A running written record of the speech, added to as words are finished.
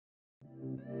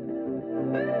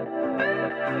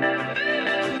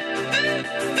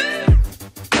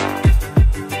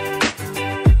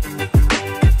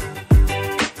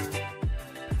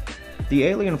The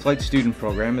Alien Flight Student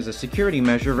Program is a security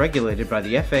measure regulated by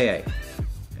the FAA.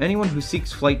 Anyone who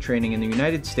seeks flight training in the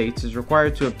United States is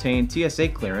required to obtain TSA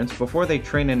clearance before they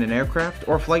train in an aircraft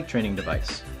or flight training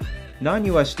device.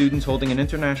 Non-US students holding an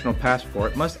international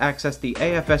passport must access the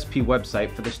AFSP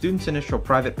website for the student's initial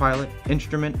private pilot,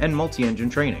 instrument, and multi-engine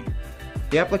training.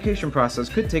 The application process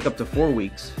could take up to 4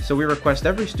 weeks, so we request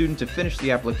every student to finish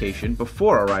the application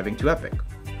before arriving to Epic.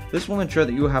 This will ensure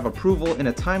that you have approval in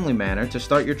a timely manner to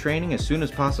start your training as soon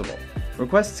as possible.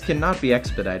 Requests cannot be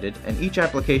expedited, and each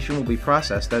application will be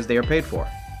processed as they are paid for.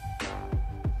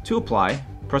 To apply,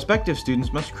 prospective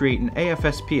students must create an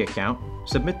AFSP account,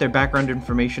 submit their background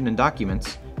information and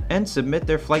documents, and submit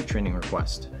their flight training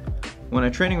request. When a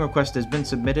training request has been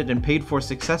submitted and paid for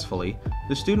successfully,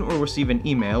 the student will receive an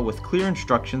email with clear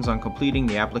instructions on completing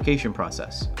the application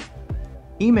process.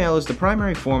 Email is the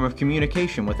primary form of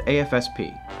communication with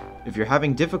AFSP. If you're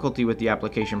having difficulty with the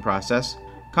application process,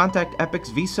 contact Epic's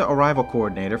Visa Arrival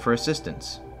Coordinator for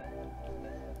assistance.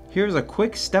 Here's a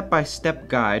quick step-by-step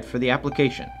guide for the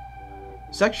application.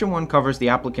 Section 1 covers the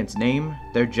applicant's name,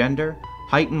 their gender,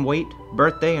 height and weight,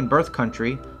 birthday and birth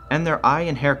country, and their eye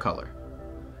and hair color.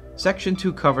 Section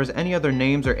 2 covers any other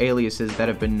names or aliases that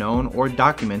have been known or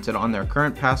documented on their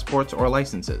current passports or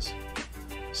licenses.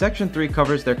 Section 3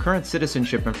 covers their current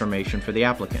citizenship information for the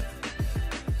applicant.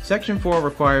 Section 4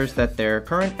 requires that their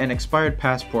current and expired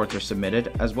passports are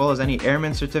submitted, as well as any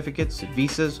airman certificates,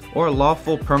 visas, or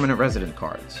lawful permanent resident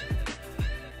cards.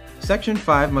 Section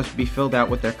 5 must be filled out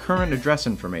with their current address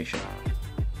information.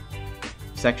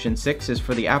 Section 6 is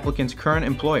for the applicant's current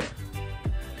employer.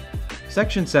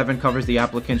 Section 7 covers the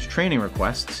applicant's training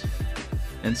requests,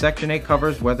 and Section 8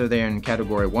 covers whether they are in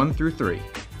Category 1 through 3.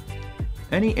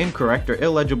 Any incorrect or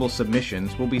illegible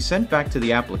submissions will be sent back to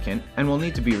the applicant and will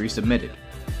need to be resubmitted.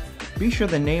 Be sure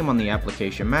the name on the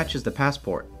application matches the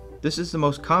passport. This is the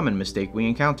most common mistake we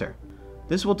encounter.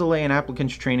 This will delay an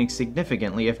applicant's training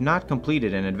significantly if not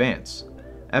completed in advance.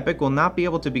 Epic will not be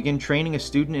able to begin training a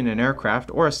student in an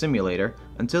aircraft or a simulator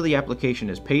until the application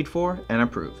is paid for and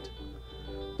approved.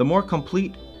 The more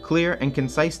complete, clear, and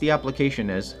concise the application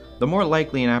is, the more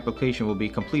likely an application will be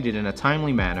completed in a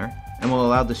timely manner and will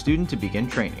allow the student to begin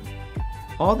training.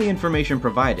 All the information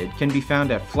provided can be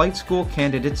found at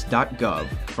flightschoolcandidates.gov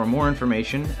for more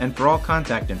information and for all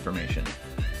contact information.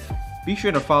 Be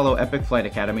sure to follow Epic Flight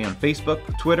Academy on Facebook,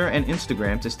 Twitter, and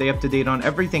Instagram to stay up to date on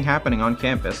everything happening on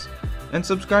campus, and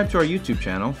subscribe to our YouTube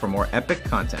channel for more epic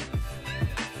content.